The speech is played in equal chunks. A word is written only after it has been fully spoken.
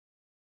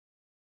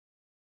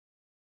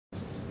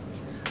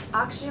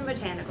Oxygen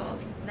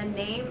Botanicals. The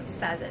name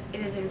says it.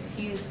 It is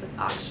infused with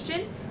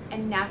oxygen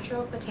and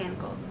natural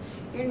botanicals.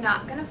 You're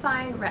not going to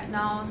find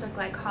retinols or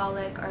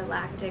glycolic or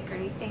lactic or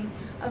anything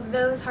of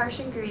those harsh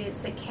ingredients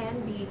that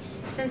can be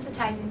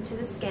sensitizing to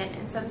the skin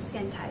in some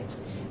skin types.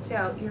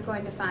 So you're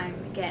going to find,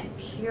 again,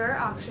 pure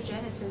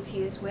oxygen it's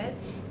infused with,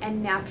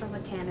 and natural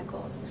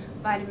botanicals.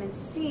 Vitamin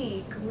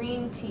C,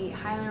 green tea,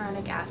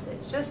 hyaluronic acid,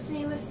 just to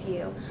name a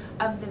few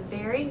of the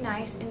very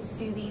nice and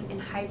soothing and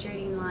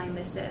hydrating line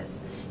this is.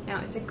 Now,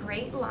 it's a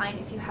great line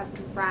if you have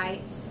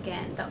dry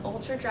skin. The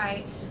ultra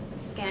dry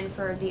skin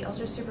for the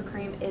Ultra Super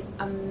Cream is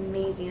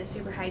amazing, a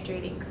super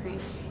hydrating cream.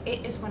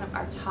 It is one of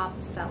our top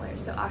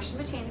sellers. So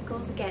Oxygen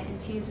Botanicals, again,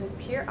 infused with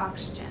pure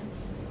oxygen.